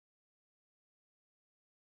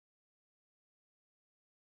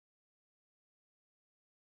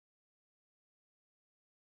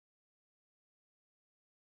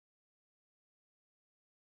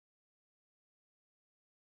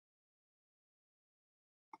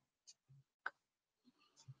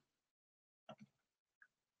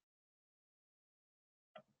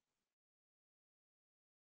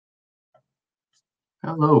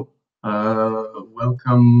Hello,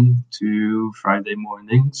 welcome to Friday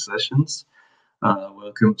morning sessions.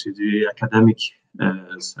 Welcome to the academic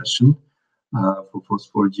session for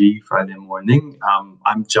FOSS4G Friday morning.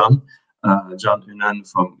 I'm John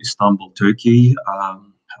Ünen from Istanbul, Turkey.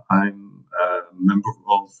 I'm a member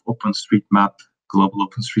of OpenStreetMap, Global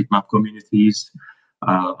OpenStreetMap communities.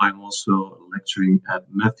 I'm also lecturing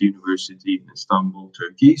at MEF University in Istanbul,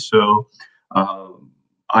 Turkey. So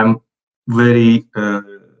I'm very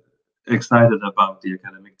excited about the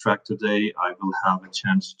academic track today. I will have a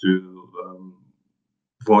chance to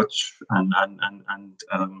watch and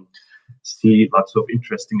see lots of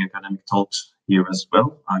interesting academic talks here as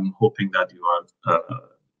well. I'm hoping that you are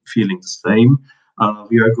feeling the same.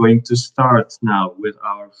 We are going to start now with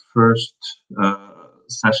our first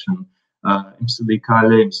session.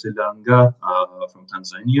 Msilikale Msilanga from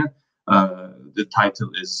Tanzania. The title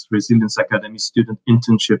is Resilience Academy Student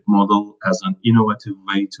Internship Model as an Innovative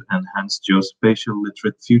Way to Enhance Geospatial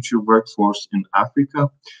Literate Future Workforce in Africa.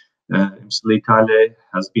 Msilikale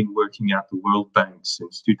has been working at the World Bank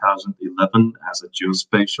since 2011 as a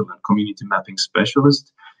geospatial and community mapping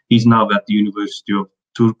specialist. He's now at the University of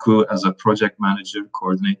Turku as a project manager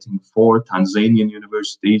coordinating 4 Tanzanian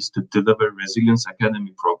universities to deliver Resilience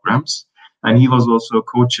Academy programs. And he was also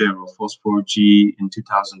co-chair of FOSS4G in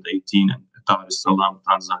 2018 in Dar es Salaam,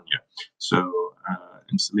 Tanzania. So,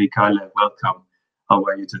 Msilikale, welcome. How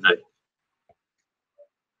are you today?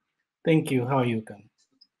 Thank you. How are you, Ken?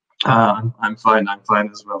 I'm fine. I'm fine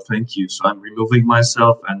as well. Thank you. So I'm removing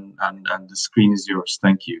myself, and the screen is yours.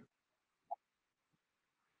 Thank you.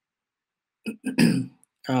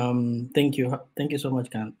 Thank you. Thank you so much,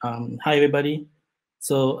 Ken. Hi, everybody.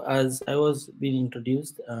 So as I was being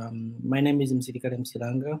introduced, my name is Msilikale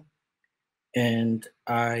Msilanga, and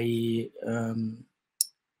I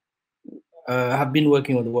have been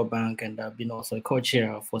working with the World Bank, and I've been also a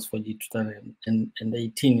co-chair of FOSS4G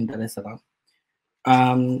 2018 in Dar es Salaam.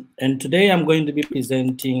 And today I'm going to be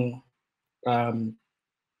presenting to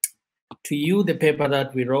you the paper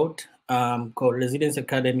that we wrote called Resilience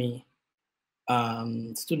Academy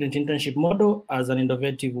Student Internship Model as an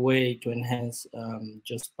Innovative Way to Enhance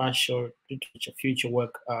Geospatial Literature Future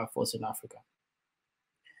Workforce in Africa.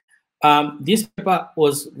 This paper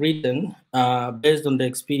was written based on the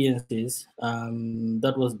experiences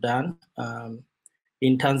that was done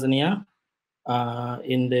in Tanzania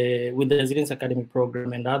with the Resilience Academy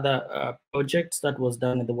program and other projects that was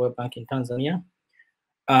done at the World Bank in Tanzania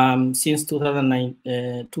since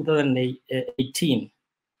 2018.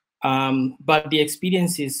 But the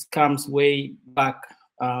experiences comes way back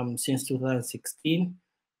since 2016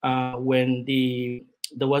 when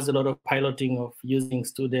there was a lot of piloting of using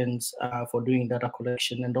students for doing data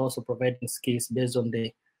collection and also providing skills based on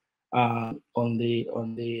the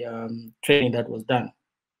training that was done.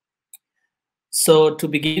 So to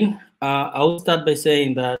begin, I will start by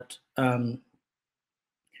saying that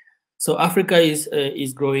so Africa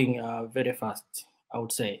is growing very fast, I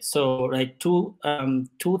would say. So like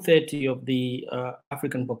 230 of the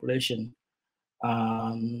African population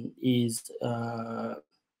is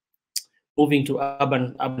moving to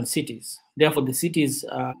urban cities. Therefore, the cities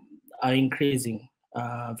are increasing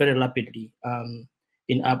very rapidly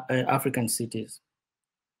in African cities.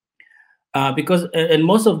 Because and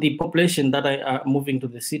most of the population that are moving to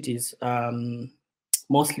the cities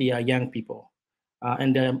mostly are young people.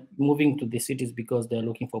 And they're moving to the cities because they're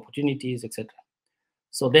looking for opportunities, etc.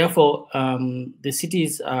 So therefore, the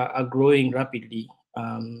cities are growing rapidly,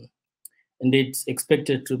 and it's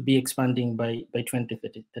expected to be expanding by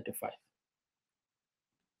 2035.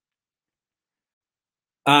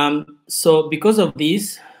 So because of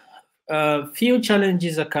this, few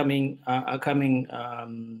challenges are coming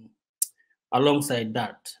alongside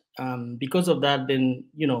that. Because of that, then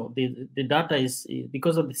the data is,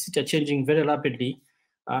 because of the city changing very rapidly,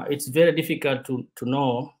 it's very difficult to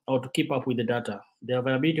know or to keep up with the data. The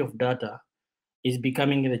availability of data is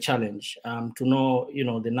becoming a challenge to know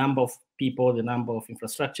the number of people, the number of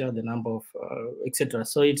infrastructure, the number of etc.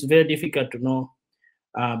 So it's very difficult to know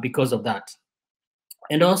because of that.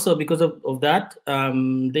 And also because of that,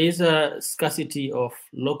 there is a scarcity of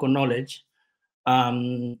local knowledge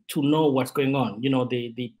to know what's going on.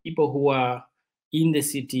 The people who are in the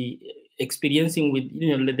city experiencing with,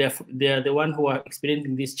 they're the one who are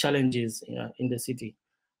experiencing these challenges in the city.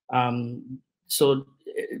 So,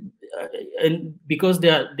 and because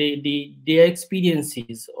their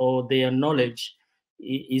experiences or their knowledge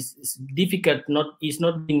is difficult, is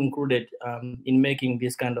not being included in making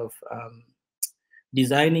this kind of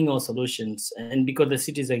designing or solutions, and because the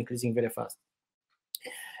cities are increasing very fast.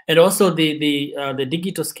 And also the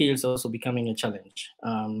digital skills also becoming a challenge.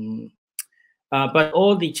 But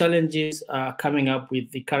all the challenges are coming up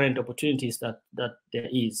with the current opportunities that there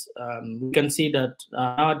is. We can see that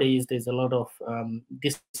nowadays there's a lot of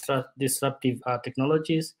disruptive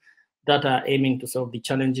technologies that are aiming to solve the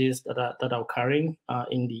challenges that are occurring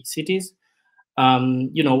in the cities.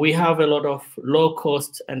 We have a lot of low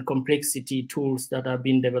cost and complexity tools that are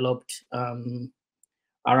being developed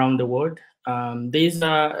around the world. These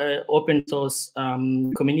are open source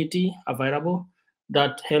community available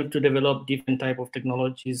that help to develop different type of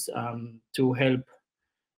technologies to help,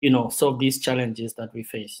 solve these challenges that we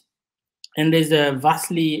face. And there's a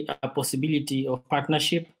vastly possibility of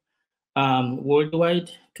partnership worldwide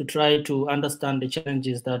to try to understand the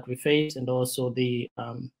challenges that we face, and also the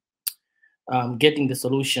getting the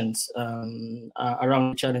solutions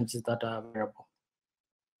around the challenges that are available.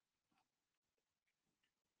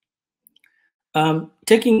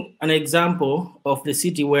 Taking an example of the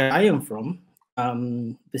city where I am from,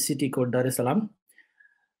 the city called Dar es Salaam.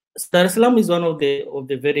 Dar es Salaam is one of the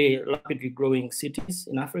very rapidly growing cities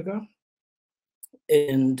in Africa,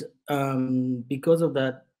 and because of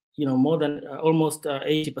that, more than almost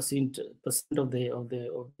 80% of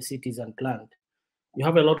the city is unplanned. You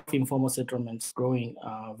have a lot of informal settlements growing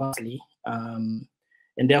vastly, and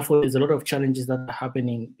therefore there's a lot of challenges that are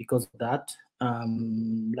happening because of that,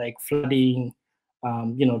 like flooding,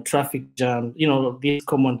 traffic jams, these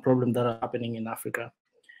common problems that are happening in Africa.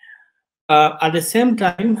 At the same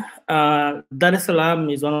time, Dar es Salaam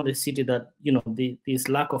is one of the cities that, this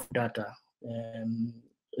lack of data,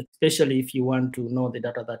 especially if you want to know the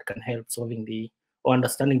data that can help solving or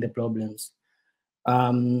understanding the problems.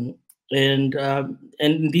 And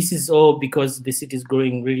this is all because the city is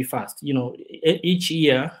growing really fast. Each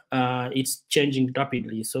year it's changing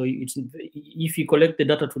rapidly. So if you collect the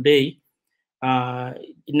data today,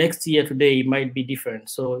 next year today it might be different.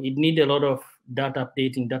 So it needs a lot of data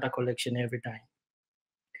updating, data collection every time.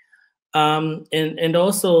 And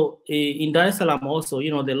also in Dar es Salaam, also,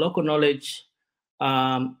 the local knowledge,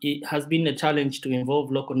 it has been a challenge to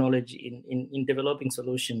involve local knowledge in developing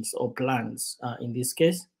solutions or plans in this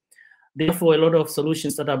case. Therefore, a lot of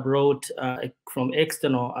solutions that are brought from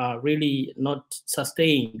external are really not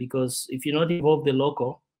sustained, because if you not involve the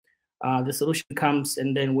local, the solution comes,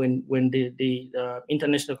 and then when the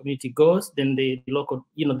international community goes, then the local,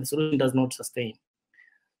 the solution does not sustain.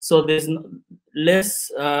 So there's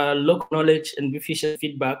less local knowledge and beneficial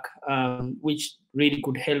feedback, which really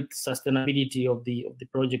could help sustainability of the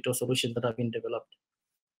project or solutions that have been developed.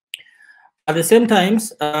 At the same time,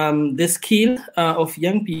 the skill of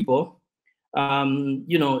young people,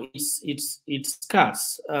 it's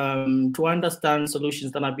scarce to understand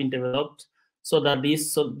solutions that have been developed, so that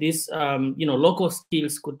these local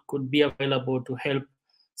skills could be available to help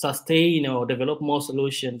sustain or develop more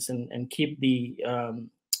solutions and keep the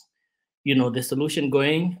the solution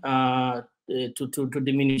going to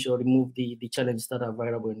diminish or remove the challenges that are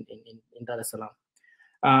available in Dar es Salaam.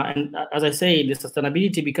 And as I say, the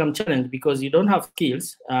sustainability becomes challenged because you don't have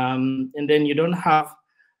skills, and then you don't have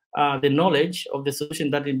the knowledge of the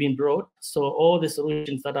solution that is being brought. So all the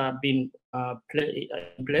solutions that are being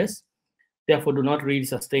in place, therefore, do not really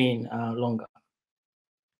sustain longer.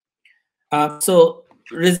 So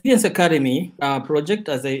Resilience Academy project,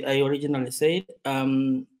 as I originally said,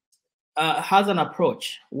 has an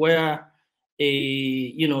approach where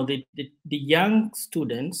the young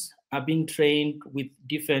students are being trained with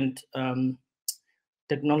different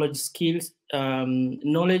technology skills,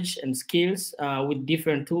 knowledge and skills with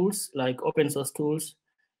different tools like open source tools,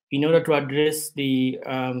 in order to address the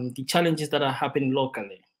challenges that are happening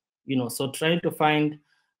locally. So trying to find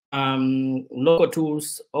local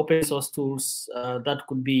tools, open source tools that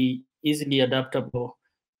could be easily adaptable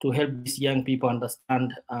to help these young people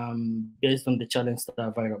understand based on the challenges that are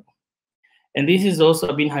available. And this is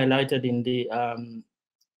also been highlighted in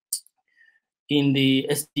the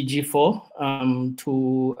SDG 4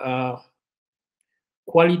 to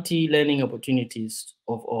quality learning opportunities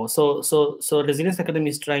of all. So Resilience Academy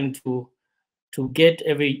is trying to get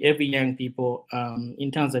every young people in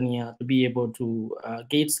Tanzania to be able to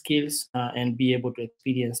get skills and be able to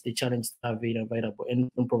experience the challenges that are available and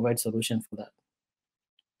provide solutions for that.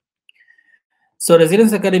 So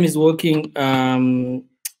Resilience Academy is working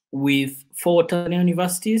with 4 Tanzania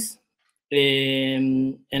universities,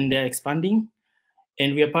 and they're expanding.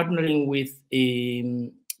 And we are partnering with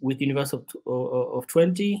University of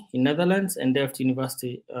Twente in Netherlands and Delft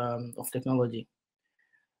University of Technology.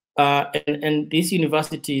 And these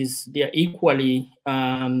universities, they are equally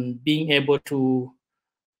being able to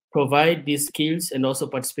provide these skills and also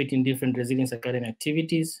participate in different resilience academy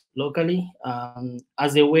activities locally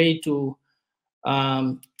as a way to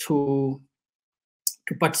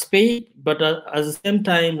participate, but at the same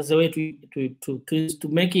time as a way to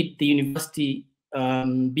make it the university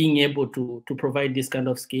being able to provide this kind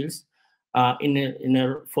of skills for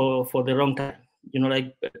the long time.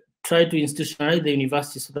 Like try to institutionalize the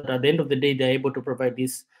university so that at the end of the day they're able to provide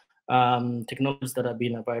these technologies that are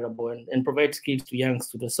being available and provide skills to young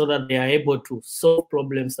students so that they are able to solve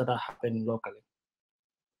problems that are happening locally.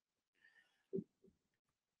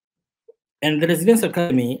 And the Resilience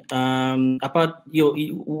Academy, we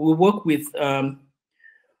work with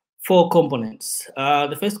 4 components.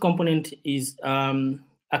 The first component is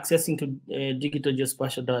accessing to digital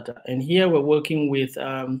geospatial data. And here we're working with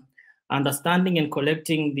understanding and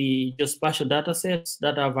collecting the geospatial data sets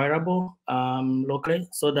that are available locally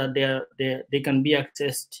so that they can be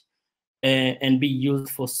accessed and be used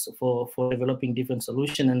for developing different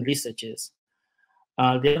solutions and researches.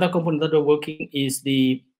 The other component that we're working is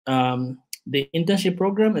the internship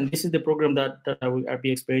program, and this is the program that I'll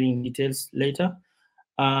be explaining in details later,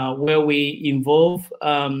 where we involve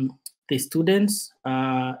the students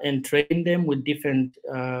and train them with different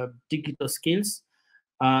digital skills,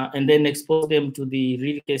 and then expose them to the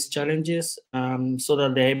real case challenges so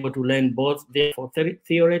that they're able to learn both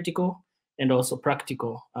theoretical and also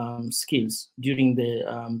practical skills during the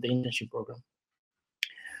internship program.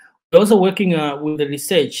 We're also working with the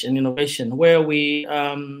research and innovation, where we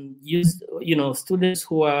use students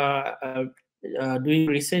who are doing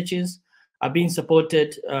researches are being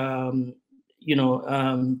supported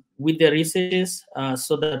with their researches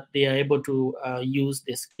so that they are able to use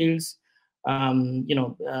the skills,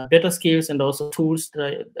 better skills and also tools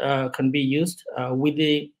that can be used with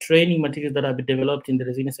the training materials that have been developed in the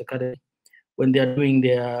Resilience Academy when they are doing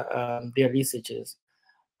their researches.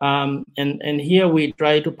 And here we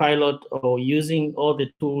try to pilot or using all the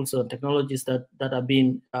tools or technologies that are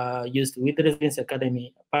being used with the Resilience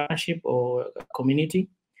Academy partnership or community,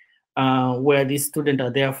 where these students are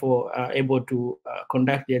therefore able to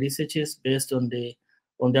conduct their researches based on the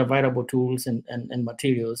available tools and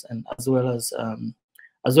materials, and as well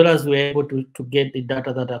as we're able to get the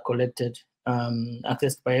data that are collected,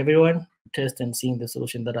 accessed by everyone, test and seeing the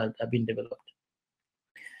solutions that are being developed.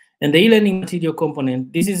 And the e-learning material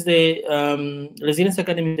component, this is the Resilience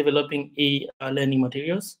Academy developing e-learning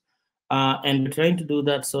materials. And we're trying to do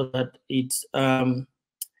that so that it's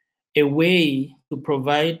a way to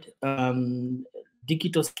provide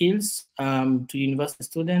digital skills to university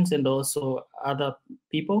students and also other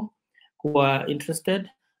people who are interested.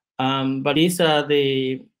 But these are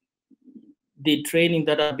the training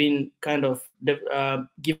that have been kind of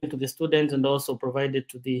given to the students and also provided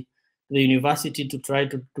to the university to try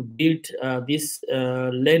to build this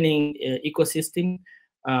learning ecosystem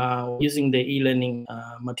using the e-learning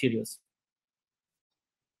materials.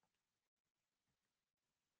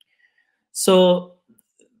 So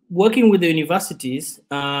working with the universities,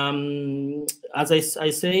 as I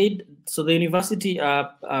said, so the university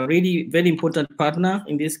are a really very important partner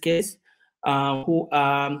in this case, who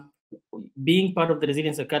are being part of the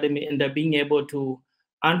Resilience Academy, and they're being able to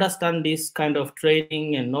understand this kind of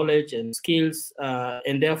training and knowledge and skills,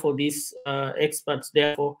 and therefore these experts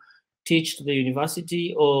therefore teach to the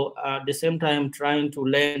university, or at the same time trying to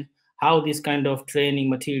learn how this kind of training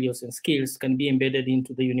materials and skills can be embedded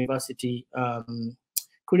into the university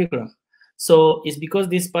curriculum. So it's because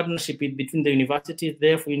this partnership is between the universities,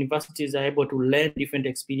 therefore universities are able to learn different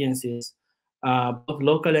experiences, both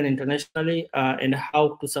local and internationally, and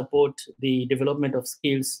how to support the development of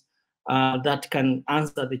skills that can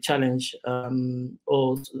answer the challenge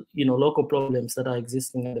or local problems that are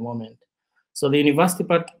existing at the moment. So the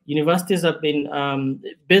universities have been,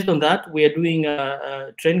 based on that, we are doing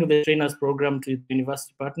a training with the trainers program to the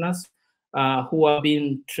university partners who are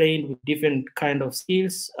being trained with different kind of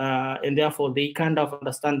skills, and therefore they kind of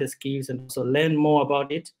understand the skills and also learn more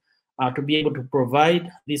about it to be able to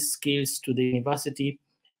provide these skills to the university,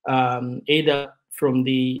 either from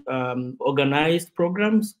the organized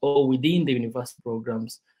programs or within the university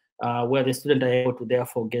programs, where the students are able to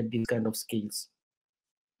therefore get these kind of skills.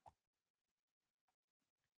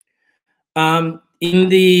 In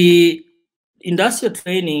the industrial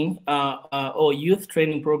training or youth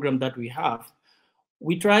training program that we have,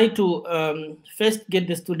 we try to first get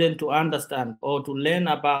the student to understand or to learn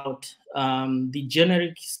about the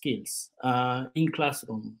generic skills in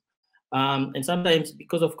classroom. And sometimes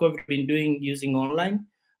because of COVID, we've been using online,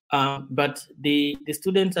 but the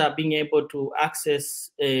students are being able to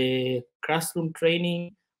access a classroom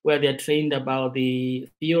training where they're trained about the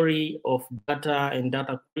theory of data and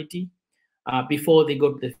data quality before they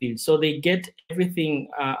go to the field. So they get everything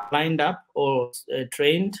lined up or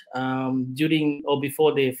trained during or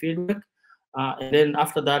before the field work. And then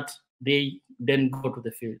after that, they then go to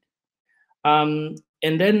the field. And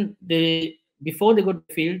then before they go to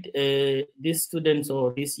the field, these students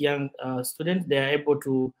or these young students, they are able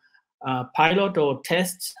to pilot or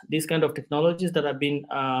test these kind of technologies that have been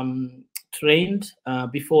trained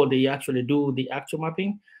before they actually do the actual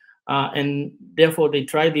mapping. And therefore they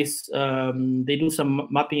try this, they do some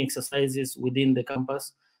mapping exercises within the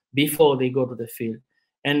campus before they go to the field.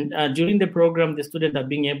 And during the program, the students are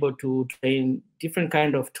being able to train different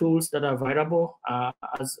kind of tools that are available.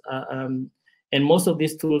 And most of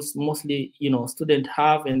these tools, mostly, students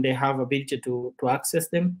have, and they have ability to access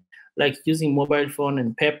them, like using mobile phone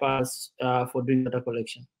and papers for doing data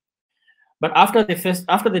collection. But after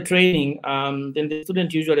the training, then the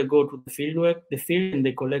students usually go to the field, and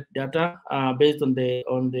they collect data based on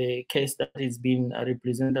the case that is being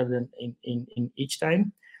represented in each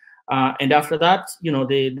time. And after that,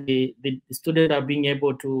 the students are being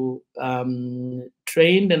able to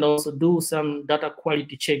train and also do some data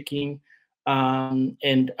quality checking, and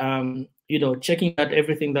checking that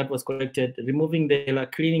everything that was collected, removing the error,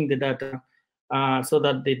 cleaning the data, so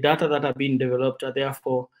that the data that are being developed are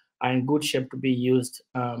therefore in good shape to be used.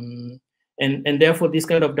 And therefore, this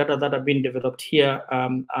kind of data that have been developed here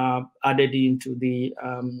are added into the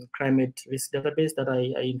climate risk database that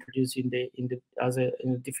I introduced as a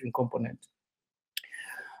different component.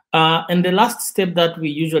 And the last step that we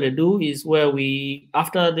usually do is where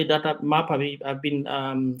after the data map have been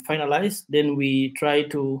finalized, then we try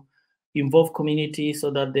to involve community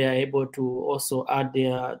so that they are able to also add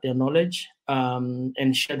their knowledge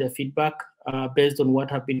and share their feedback based on what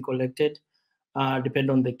have been collected, depend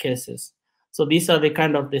on the cases. So these are the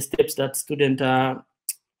kind of the steps that students are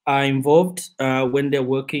involved when they're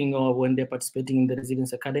working or when they're participating in the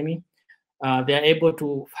Resilience Academy. They're able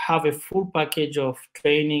to have a full package of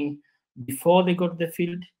training before they go to the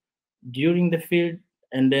field, during the field,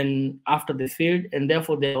 and then after the field, and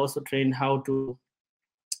therefore they're also trained how to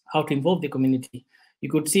involve the community. You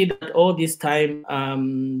could see that all this time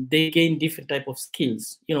they gain different type of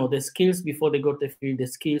skills. The skills before they go to the field, the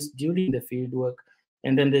skills during the field work,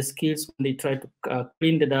 and then the skills when they try to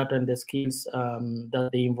clean the data, and the skills that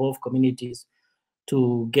they involve communities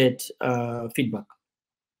to get feedback.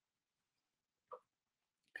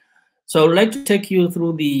 So I would like to take you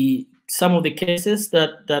through some of the cases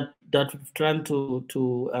that we've tried to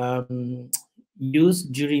use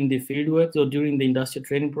during the fieldwork or during the industrial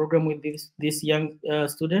training program with these young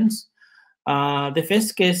students. The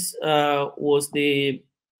first case was the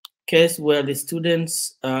case where the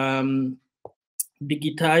students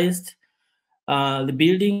digitized the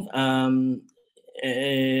building,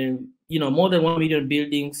 more than 1 million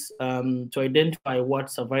buildings to identify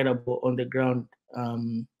what's available on the ground.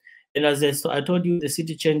 And as I told you, the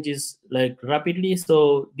city changes like rapidly.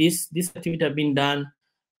 So this activity has been done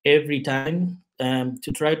every time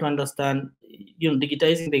to try to understand,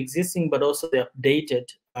 digitizing the existing, but also the updated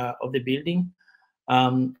of the building.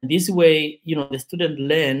 This way, the student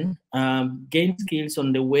learn, gain skills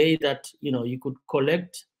on the way that, you could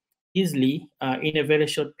collect easily in a very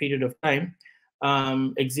short period of time,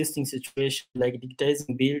 existing situation like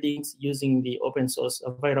digitizing buildings using the open source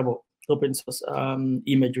available open source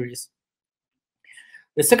imageries.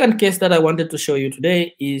 The second case that I wanted to show you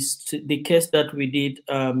today is the case that we did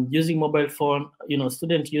using mobile phone.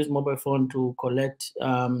 Students use mobile phone to collect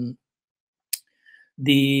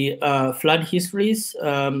the flood histories,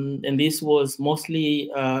 and this was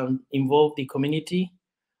mostly involved the community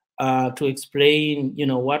to explain,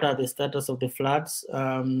 what are the status of the floods,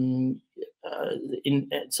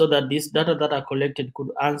 so that this data that are collected could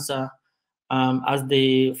answer as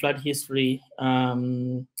the flood history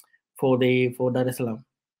for Dar es Salaam.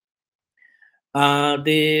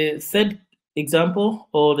 The third example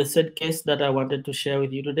or the third case that I wanted to share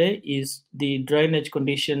with you today is the drainage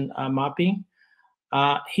condition mapping.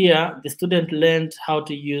 Here, the student learned how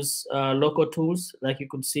to use local tools, like you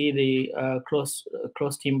could see the cross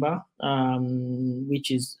timber,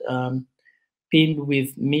 which is pinned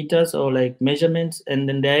with meters or like measurements, and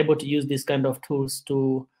then they're able to use these kind of tools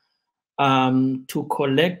to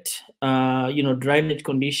collect, drainage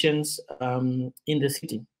conditions in the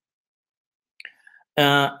city.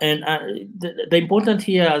 And the important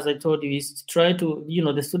here, as I told you, is to try to,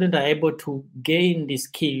 the students are able to gain the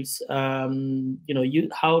skills, how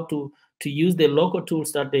to use the local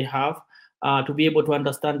tools that they have to be able to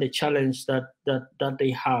understand the challenge that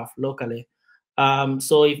they have locally.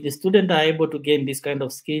 So if the students are able to gain this kind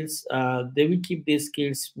of skills, they will keep these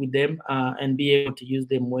skills with them and be able to use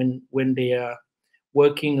them when they are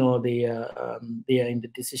working or they are in the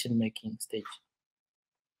decision-making stage.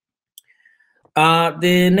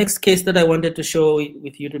 The next case that I wanted to show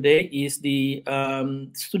with you today is the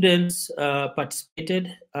students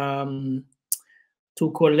participated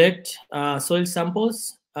to collect soil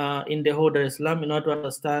samples in the whole Dar es Salaam in order to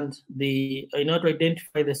understand in order to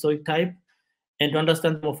identify the soil type and to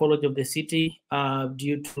understand the morphology of the city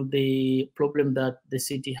due to the problem that the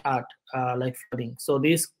city had, like flooding. So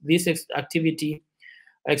this activity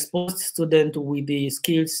exposed students with the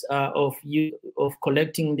skills of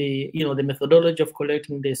collecting the methodology of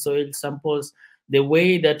collecting the soil samples, the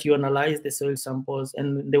way that you analyze the soil samples,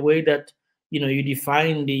 and the way that you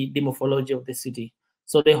define the morphology of the city.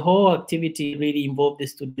 So the whole activity really involved the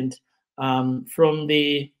student from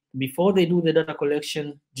before they do the data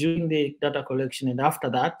collection, during the data collection, and after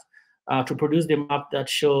that, to produce the map that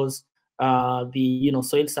shows the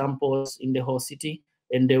soil samples in the whole city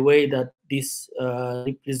and the way that this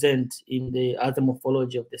represents in the other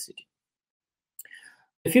morphology of the city.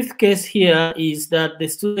 The fifth case here is that the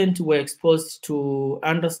students were exposed to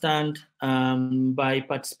understand by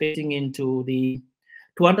participating into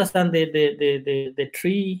to understand the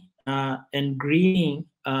tree and greening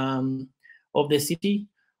of the city.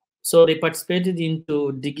 So they participated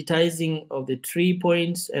into digitizing of the tree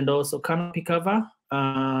points and also canopy cover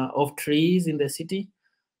of trees in the city,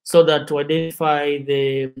 so that to identify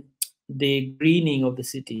the greening of the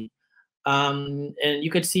city. And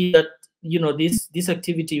you can see that this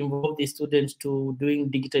activity involved the students to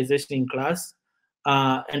doing digitization in class,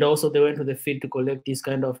 and also they went to the field to collect this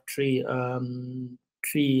kind of tree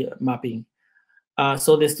mapping.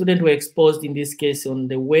 So the students were exposed in this case on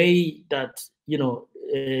the way that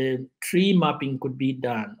tree mapping could be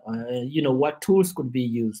done, what tools could be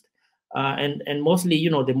used, and mostly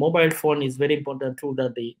the mobile phone is very important tool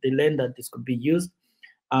that they learn that this could be used,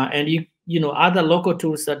 and other local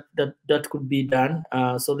tools that could be done.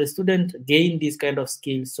 So the student gain these kind of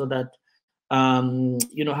skills so that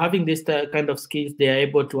having this kind of skills, they are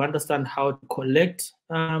able to understand how to collect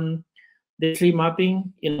the tree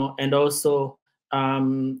mapping, and also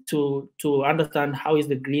to understand how is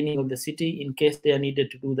the greening of the city in case they are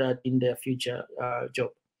needed to do that in their future job.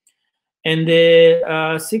 And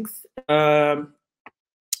the sixth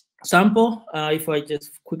sample, if I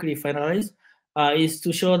just quickly finalize, is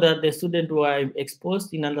to show that the students were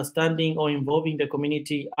exposed in understanding or involving the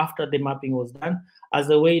community after the mapping was done as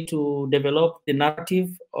a way to develop the narrative,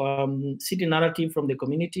 city narrative from the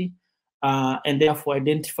community, and therefore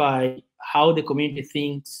identify how the community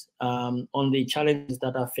thinks on the challenges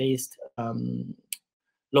that are faced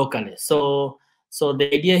locally. So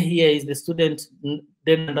the idea here is the students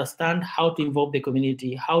then understand how to involve the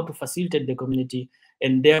community, how to facilitate the community,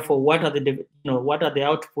 and therefore what are the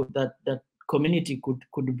output that community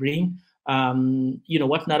could bring.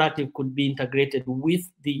 What narrative could be integrated with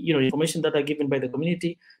the information that are given by the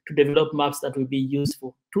community to develop maps that will be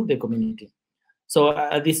useful to the community. So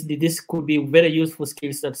this could be very useful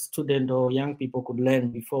skills that students or young people could learn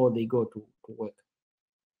before they go to work.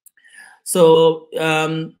 So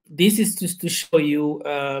this is just to show you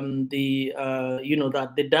that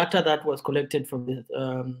the data that was collected from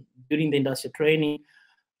during the industrial training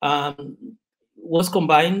was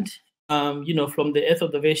combined, from the Earth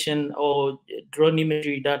observation or drone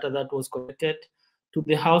imagery data that was collected to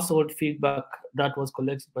the household feedback that was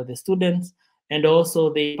collected by the students, and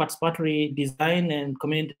also the participatory design and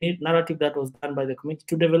community narrative that was done by the community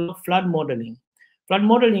to develop flood modeling. Flood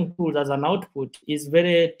modeling tools as an output is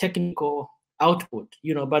very technical output,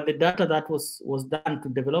 but the data that was done to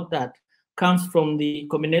develop that comes from the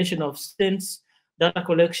combination of students, data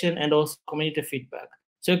collection, and also community feedback.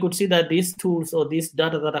 So you could see that these tools or these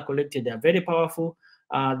data that are collected, they are very powerful.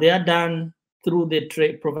 They are done through the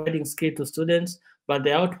providing skill to students, but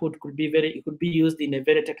the output could be used in a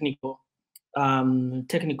very technical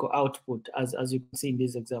output, as you can see in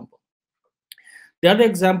this example. The other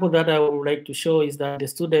example that I would like to show is that the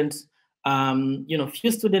students,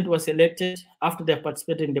 few students were selected after they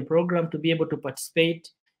participated in the program to be able to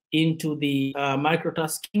participate into the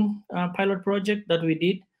microtasking pilot project that we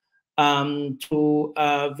did to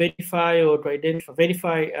verify or to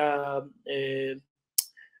verify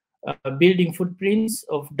building footprints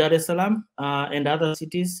of Dar es Salaam and other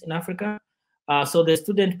cities in Africa. So the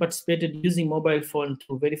student participated using mobile phone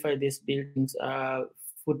to verify this building's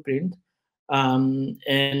footprint.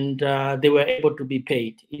 And they were able to be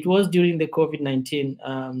paid. It was during the COVID-19.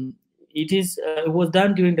 It was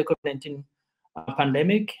done during the COVID-19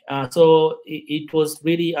 pandemic. So it was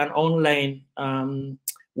really an online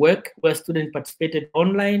work where students participated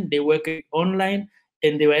online, they worked online,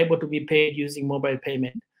 and they were able to be paid using mobile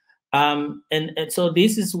payment. And so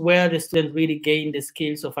this is where the students really gain the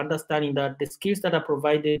skills of understanding that the skills that are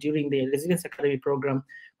provided during the Resilience Academy program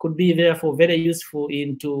could be therefore very useful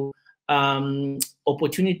into job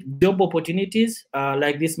opportunities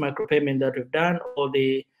like this micropayment that we've done, or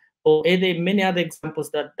many other examples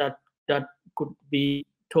that could be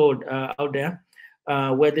told out there,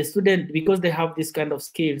 where the student, because they have this kind of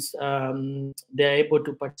skills, they're able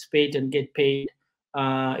to participate and get paid.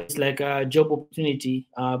 It's like a job opportunity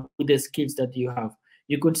with the skills that you have.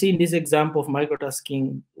 You could see in this example of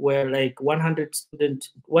microtasking where like 100 students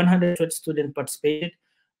participated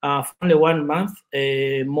for only 1 month,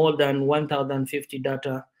 more than 1,050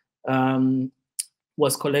 data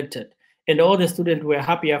was collected. And all the students were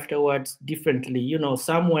happy afterwards differently. You know,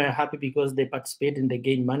 some were happy because they participated and they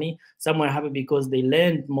gained money. Some were happy because they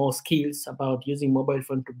learned more skills about using mobile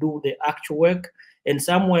phone to do the actual work. And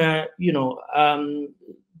some were, you know,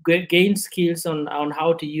 gained skills on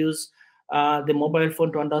how to use the mobile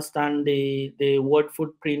phone to understand the word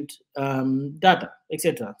footprint data,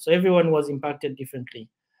 etc. So everyone was impacted differently.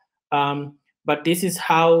 But this is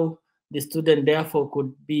how the student therefore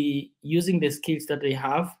could be using the skills that they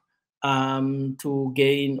have to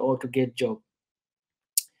gain or to get job.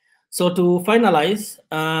 So to finalize,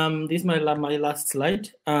 this is my last slide,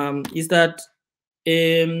 is that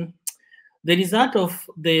the result of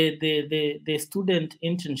the student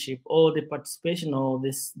internship or the participation or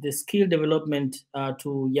the skill development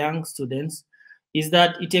to young students is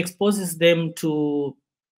that it exposes them to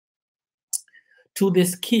the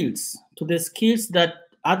skills that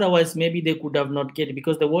otherwise maybe they could have not get,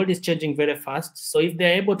 because the world is changing very fast. So if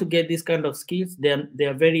they're able to get these kind of skills, then they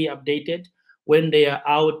are very updated when they are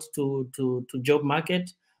out to job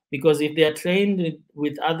market. Because if they are trained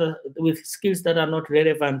with skills that are not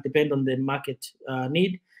relevant, depend on the market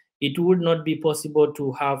need, it would not be possible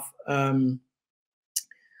to have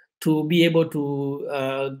to be able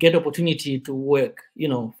to get opportunity to work, you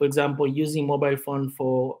know, for example, using mobile phone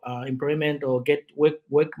for employment, or get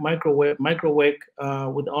micro work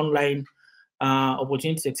with online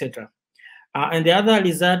opportunities, etc. And the other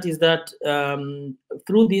result is that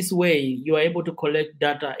through this way, you are able to collect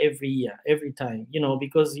data every year, every time, you know,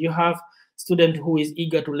 because you have student who is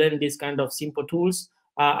eager to learn these kind of simple tools.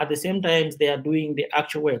 At the same time, they are doing the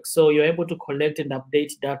actual work. So you're able to collect and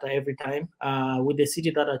update data every time with the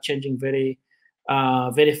city that are changing very,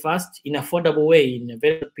 very fast in affordable way in a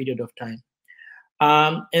very short period of time.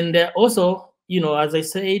 And also, you know, as I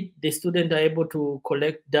said, the students are able to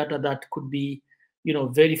collect data that could be, you know,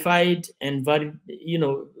 verified and varied, you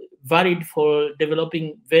know, varied for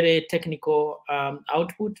developing very technical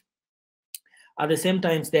output. At the same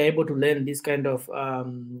time, they're able to learn this kind of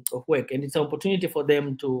work, and it's an opportunity for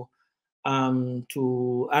them to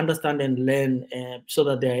understand and learn, so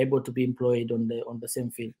that they're able to be employed on the same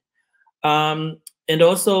field. And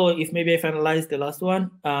also, if maybe I finalize the last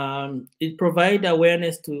one, it provides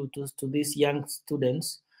awareness to these young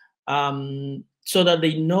students, so that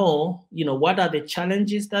they know, you know, what are the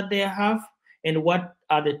challenges that they have and what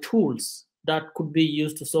are the tools that could be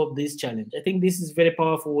used to solve this challenge. I think this is a very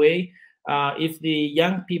powerful way. If the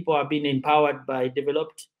young people are being empowered by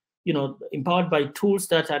empowered by tools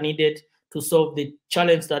that are needed to solve the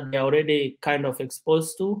challenge that they're already kind of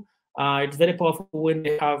exposed to, it's very powerful when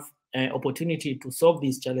they have an opportunity to solve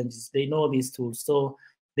these challenges. They know these tools, so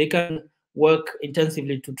they can work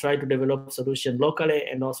intensively to try to develop a solution locally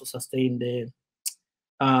and also sustain the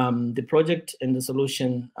project and the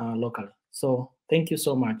solution locally. So thank you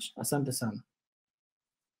so much. Asante sana.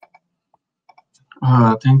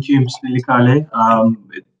 Thank you, Ms. Lilikale.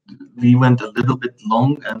 We went a little bit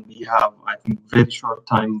long, and we have, I think, very short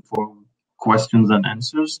time for questions and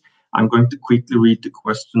answers. I'm going to quickly read the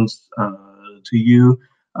questions to you.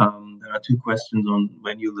 There are two questions on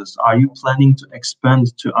menu list. Are you planning to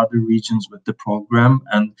expand to other regions with the program?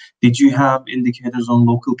 And did you have indicators on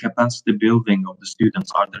local capacity building of the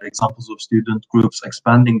students? Are there examples of student groups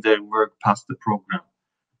expanding their work past the program?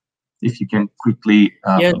 If you can quickly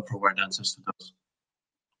provide answers to those.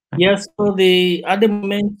 Yes, so at the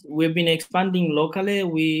moment we've been expanding locally.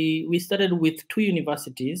 We started with 2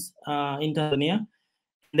 universities in Tanzania.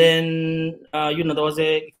 Then there was an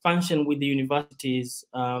expansion with the universities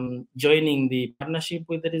joining the partnership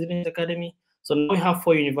with the Resilience Academy. So now we have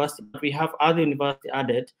 4 universities, but we have other universities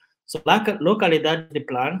added. So locally, that's the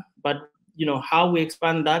plan. But how we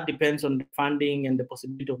expand that depends on the funding and the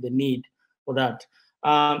possibility of the need for that.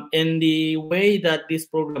 And the way that this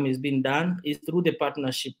program is being done is through the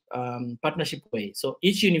partnership way. So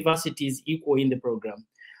each university is equal in the program.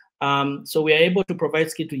 So we are able to provide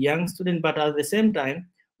skill to young students, but at the same time,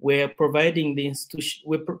 we're providing the institution,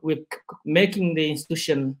 we're making the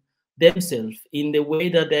institution themselves in the way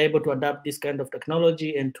that they're able to adapt this kind of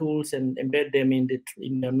technology and tools and embed them in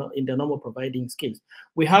the normal providing skills.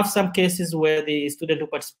 We have some cases where the student who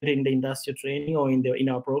participate in the industrial training or in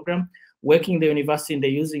our program, working the university and they're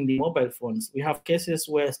using the mobile phones. We have cases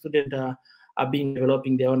where students are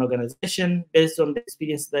developing their own organization based on the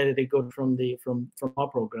experience that they got from our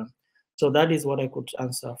program. So that is what I could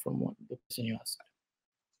answer from the question you asked.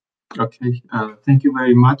 Okay, thank you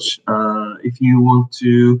very much. If you want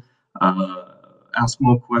to ask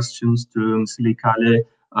more questions to Msilikale,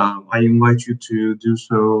 I invite you to do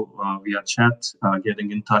so via chat,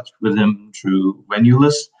 getting in touch with him through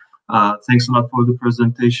Venulus. Thanks a lot for the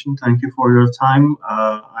presentation. Thank you for your time.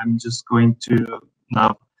 I'm just going to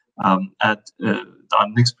now add our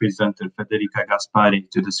next presenter, Federica Gaspari,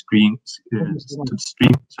 to the screen.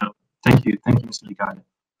 So thank you, Msilikale.